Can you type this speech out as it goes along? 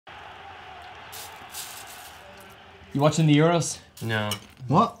You watching the Euros? No.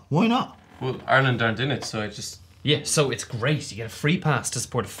 What? Why not? Well, Ireland aren't in it, so I just... Yeah, so it's great. You get a free pass to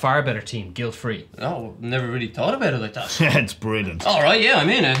support a far better team, guilt-free. Oh, never really thought about it like that. Yeah, it's brilliant. Alright, yeah, I'm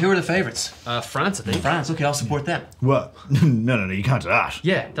in it. Who are the favourites? France, I think. France, okay, I'll support them. What? No, you can't do that.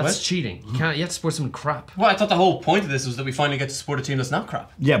 Yeah, that's What? cheating. You can't. You have to support something crap. Well, I thought the whole point of this was that we finally get to support a team that's not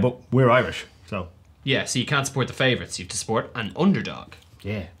crap. Yeah, but we're Irish, so... Yeah, so you can't support the favourites. You have to support an underdog.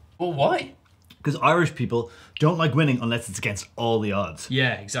 Yeah. Well, why? Because Irish people don't like winning unless it's against all the odds.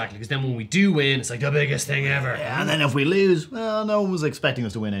 Yeah, exactly. Because then when we do win, it's like the biggest thing ever. Yeah, and then if we lose, well, no one was expecting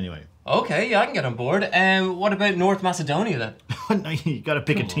us to win anyway. Okay, yeah, I can get on board. What about North Macedonia then? You got to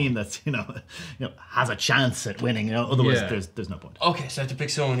pick a team that's has a chance at winning. Otherwise, Yeah. there's no point. Okay, so I have to pick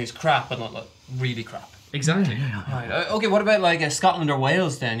someone who's crap, but not like really crap. Exactly. Right. Okay, what about like Scotland or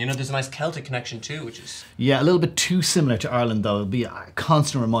Wales then? You know, there's a nice Celtic connection too, which is... Yeah, a little bit too similar to Ireland though. It'll be a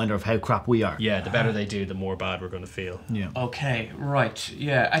constant reminder of how crap we are. Yeah, the better they do, the more bad we're going to feel. Yeah. Okay, right,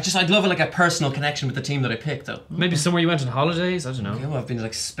 yeah. I'd love like a personal connection with the team that I picked though. Maybe somewhere you went on holidays. I don't know. Okay, well, I've been to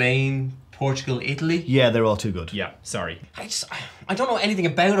like Spain, Portugal, Italy. Yeah, they're all too good. Yeah, sorry. I don't know anything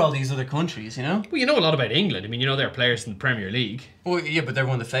about all these other countries, you know? Well, you know a lot about England. I mean, you know there are players in the Premier League. Well, yeah, but they're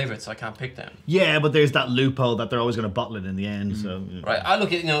one of the favourites, so I can't pick them. Yeah, but there's that loophole that they're always going to bottle it in the end. So. Right, I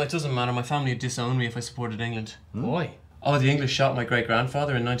look at, it doesn't matter. My family would disown me if I supported England. Why? Oh, the English shot my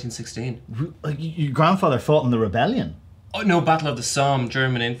great-grandfather in 1916. Your grandfather fought in the rebellion. Oh, no, Battle of the Somme,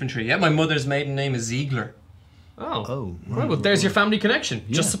 German infantry. Yeah, my mother's maiden name is Ziegler. Oh. Right, well, there's your family connection.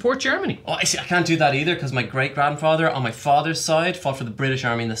 Just support Germany. Oh, I see, I can't do that either because my great-grandfather on my father's side fought for the British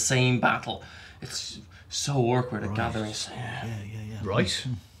Army in the same battle. It's so awkward at gatherings. Yeah. Right.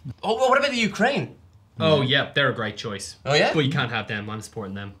 Oh, well, what about the Ukraine? Oh, yeah, they're a great choice. Oh, yeah? But you can't have them. I'm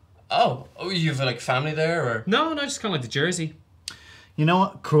supporting them. Oh, you have like family there, or? No, just kind of like the jersey. You know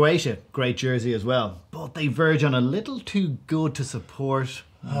what? Croatia, great jersey as well. But they verge on a little too good to support.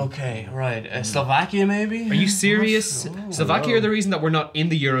 Okay, right. Slovakia, maybe? Are you serious? Slovakia are the reason that we're not in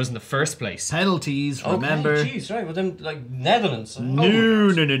the Euros in the first place. Penalties, remember? Okay, jeez, right. Well, then, like, Netherlands.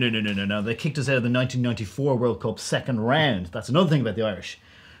 No. They kicked us out of the 1994 World Cup second round. That's another thing about the Irish.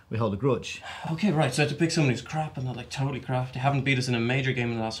 We hold a grudge. Okay, right. So I have to pick someone who's crap and not like totally crap. They haven't beat us in a major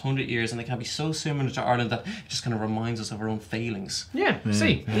game in the last 100 years, and they can be so similar to Ireland that it just kind of reminds us of our own failings. Yeah,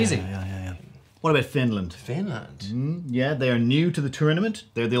 see, easy. Yeah. What about Finland? Finland? Yeah, they are new to the tournament.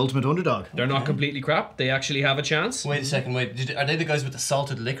 They're the ultimate underdog. They're not completely crap. They actually have a chance. Wait a second, are they the guys with the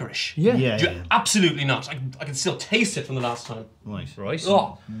salted licorice? Yeah. Absolutely not. I can still taste it from the last time. Right.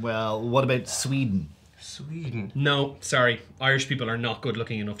 Oh, Well, what about Sweden? Sweden. No, sorry. Irish people are not good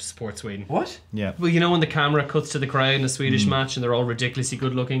looking enough to support Sweden. What? Yeah. Well, you know when the camera cuts to the crowd in a Swedish match and they're all ridiculously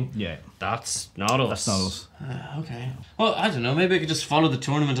good looking? Yeah. That's not us. That's not us. Okay. Well, I don't know. Maybe I could just follow the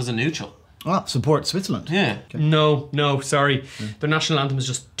tournament as a neutral. Ah, support Switzerland. Yeah. No, sorry. Their national anthem is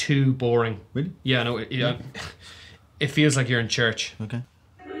just too boring. Really? Yeah, no, it feels like you're in church. Okay.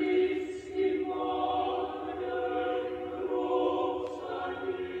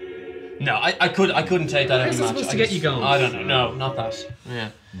 No, I couldn't take that every How's it match. supposed to get you going? I don't know. No, not that. Yeah.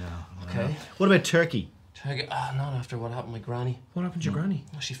 No. Okay. What about Turkey? Not after what happened to my granny. What happened to your granny?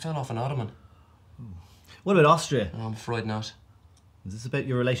 Well, she fell off an ottoman. What about Austria? Oh, I'm afraid not. Is this about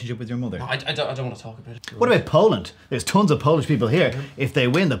your relationship with your mother? No, I don't want to talk about it. What about Poland? There's tons of Polish people here. If they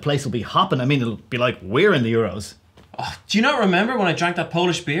win, the place will be hopping. I mean, it'll be like we're in the Euros. Oh, do you not remember when I drank that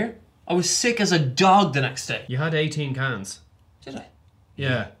Polish beer? I was sick as a dog the next day. You had 18 cans. Did I?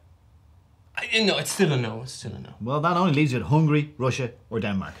 Yeah. No, it's still a no. It's still a no. Well, that only leaves you at Hungary, Russia, or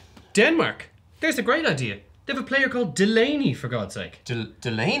Denmark. Denmark? There's a great idea. They have a player called Delaney, for God's sake.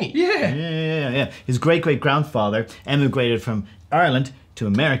 Delaney? Yeah. Yeah. His great-great-grandfather emigrated from Ireland to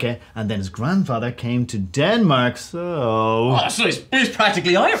America, and then his grandfather came to Denmark, so... Oh, so he's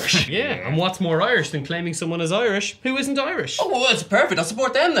practically Irish. Yeah, and what's more Irish than claiming someone as Irish who isn't Irish? Oh, well, that's perfect. I'll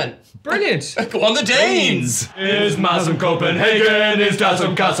support them then. Brilliant. Go on the Danes. Is Massum Copenhagen, is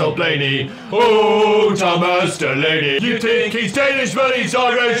Dassum Castle Blaney. Oh, Thomas Delaney. You think he's Danish, but he's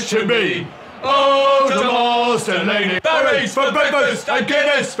Irish to me. Oh, Thomas Delaney. Berries for breakfast and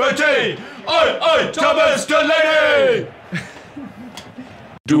Guinness for tea. Oi, Thomas Delaney.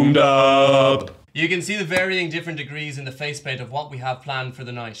 Doomed up. You can see the varying different degrees in the facepaint of what we have planned for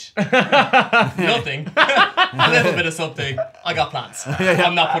the night. Nothing. A little bit of something. I got plans.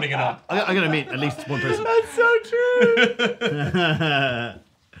 I'm not putting it on. I'm going to meet at least one person. That's so true.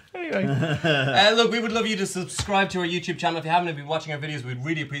 Anyway. Look, we would love you to subscribe to our YouTube channel. If you haven't been watching our videos, we'd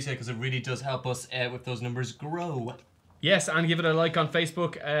really appreciate it because it really does help us with those numbers grow. Yes, and give it a like on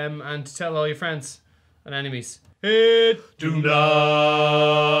Facebook and tell all your friends and enemies. Hit Doomed up.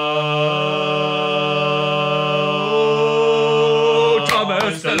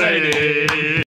 Thomas Delaney.